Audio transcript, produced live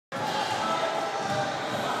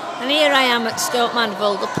And here I am at Stoke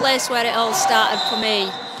Mandeville, the place where it all started for me.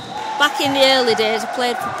 Back in the early days, I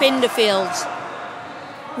played for Pinderfield.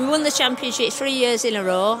 We won the championship 3 years in a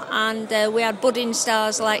row, and we had budding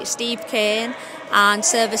stars like Steve Kane and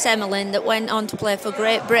Service Emmeline that went on to play for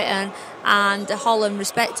Great Britain and Holland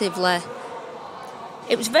respectively.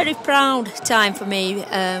 It was a very proud time for me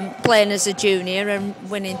playing as a junior and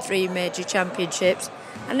winning 3 major championships.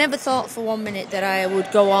 I never thought for 1 minute that I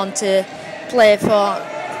would go on to play for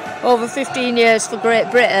over 15 years for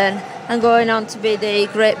Great Britain and going on to be the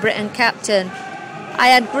Great Britain captain. I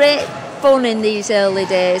had great fun in these early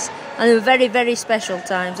days, and they were very, very special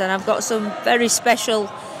times, and I've got some very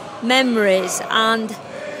special memories and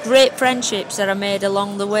great friendships that I made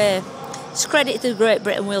along the way. It's credit to the Great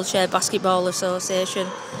Britain Wheelchair Basketball Association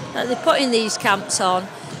that they're putting these camps on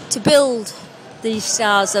to build these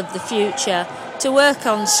stars of the future, to work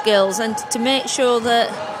on skills and to make sure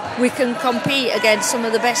that we can compete against some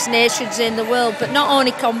of the best nations in the world, but not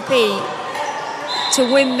only compete,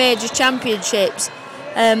 to win major championships.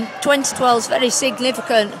 2012 is very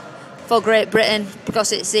significant for Great Britain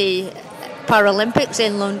because it's the Paralympics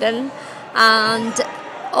in London, and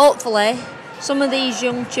hopefully some of these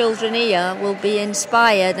young children here will be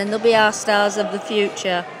inspired and they'll be our stars of the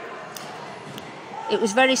future. It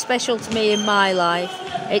was very special to me in my life.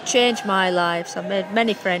 It changed my life. I've made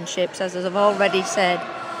many friendships, as I've already said.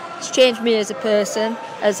 It's changed me as a person,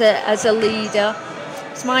 as a leader.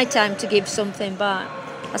 It's my time to give something back.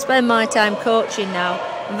 I spend my time coaching now.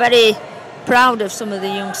 I'm very proud of some of the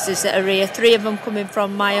youngsters that are here, 3 of them coming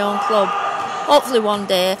from my own club. Hopefully one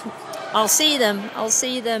day I'll see them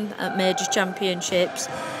at major championships,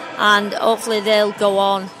 and hopefully they'll go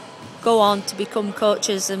on to become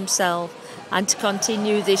coaches themselves and to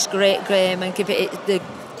continue this great game and give it the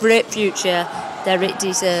great future that it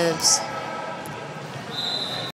deserves.